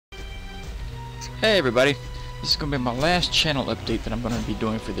Hey everybody, this is going to be my last channel update that I'm going to be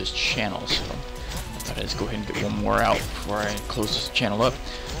doing for this channel, so I thought I'd just go ahead and get one more out before I close this channel up.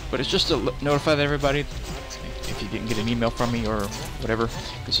 But it's just to notify everybody if you didn't get an email from me or whatever,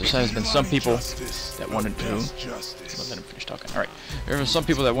 because there has been some people that wanted to... Let him finish talking. Alright, there were some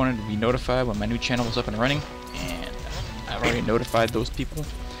people that wanted to be notified when my new channel was up and running, and I've already notified those people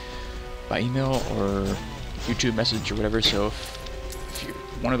by email or YouTube message or whatever, so if you're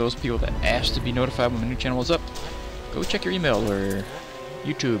one of those people that asked to be notified when the new channel was up, go check your email or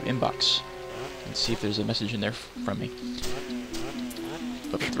YouTube inbox and see if there's a message in there from me.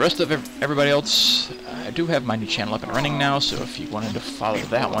 But for the rest of everybody else, I do have my new channel up and running now, so if you wanted to follow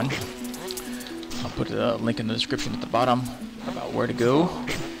that one, I'll put a link in the description at the bottom about where to go,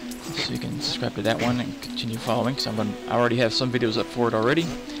 so you can subscribe to that one and continue following, because I already have some videos up for it already,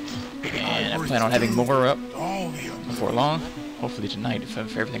 and I plan on having more up before long. Hopefully tonight, if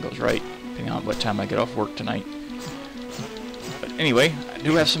everything goes right, depending on what time I get off work tonight. But anyway, I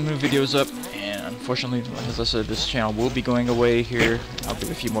do have some new videos up, and unfortunately, as I said, this channel will be going away here. I'll give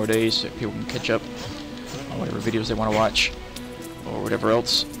it a few more days so people can catch up on whatever videos they want to watch, or whatever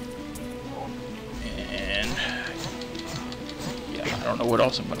else. And yeah, I don't know what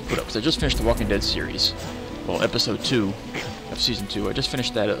else I'm going to put up, because I just finished the Walking Dead series. Well, episode 2 of season 2. I just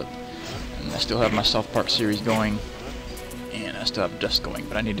finished that up, and I still have my South Park series going. And I still have Dust going,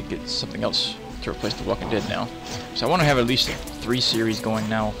 but I need to get something else to replace The Walking Dead now. So I want to have at least 3 series going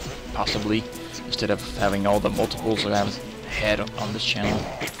now, possibly, instead of having all the multiples that I've had on this channel.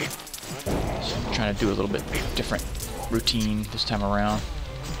 So I'm trying to do a little bit different routine this time around.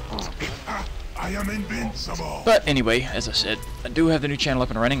 I am invincible. But anyway, as I said, I do have the new channel up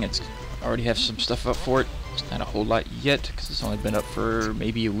and running. I already have some stuff up for it. It's not a whole lot yet, because it's only been up for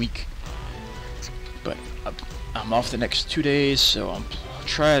maybe a week. But I'm off the next 2 days, so I'm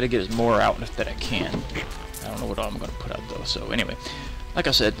trying to get more out that I can. I don't know what all I'm going to put out though. So anyway, like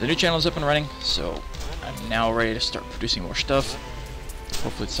I said, the new channel is up and running, so I'm now ready to start producing more stuff.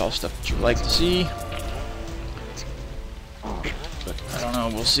 Hopefully it's all stuff that you like to see. But I don't know,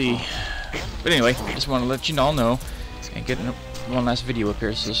 we'll see. But anyway, I just want to let you all know and get one last video up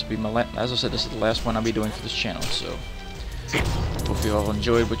here. So this will be my as I said, this is the last one I'll be doing for this channel. So hope you all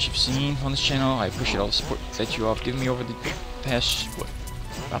enjoyed what you've seen on this channel. I appreciate all the support that you all have given me over the past,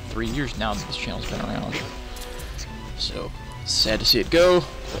 about 3 years now that this channel's been around. So, sad to see it go,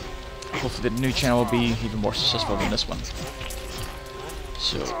 but hopefully the new channel will be even more successful than this one.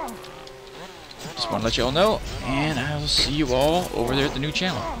 So, just want to let you all know, and I'll see you all over there at the new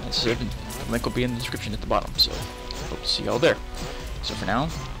channel. As I said, the link will be in the description at the bottom, so hope to see you all there. So for now,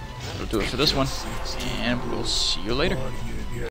 that'll do it for this one, and we'll see you later.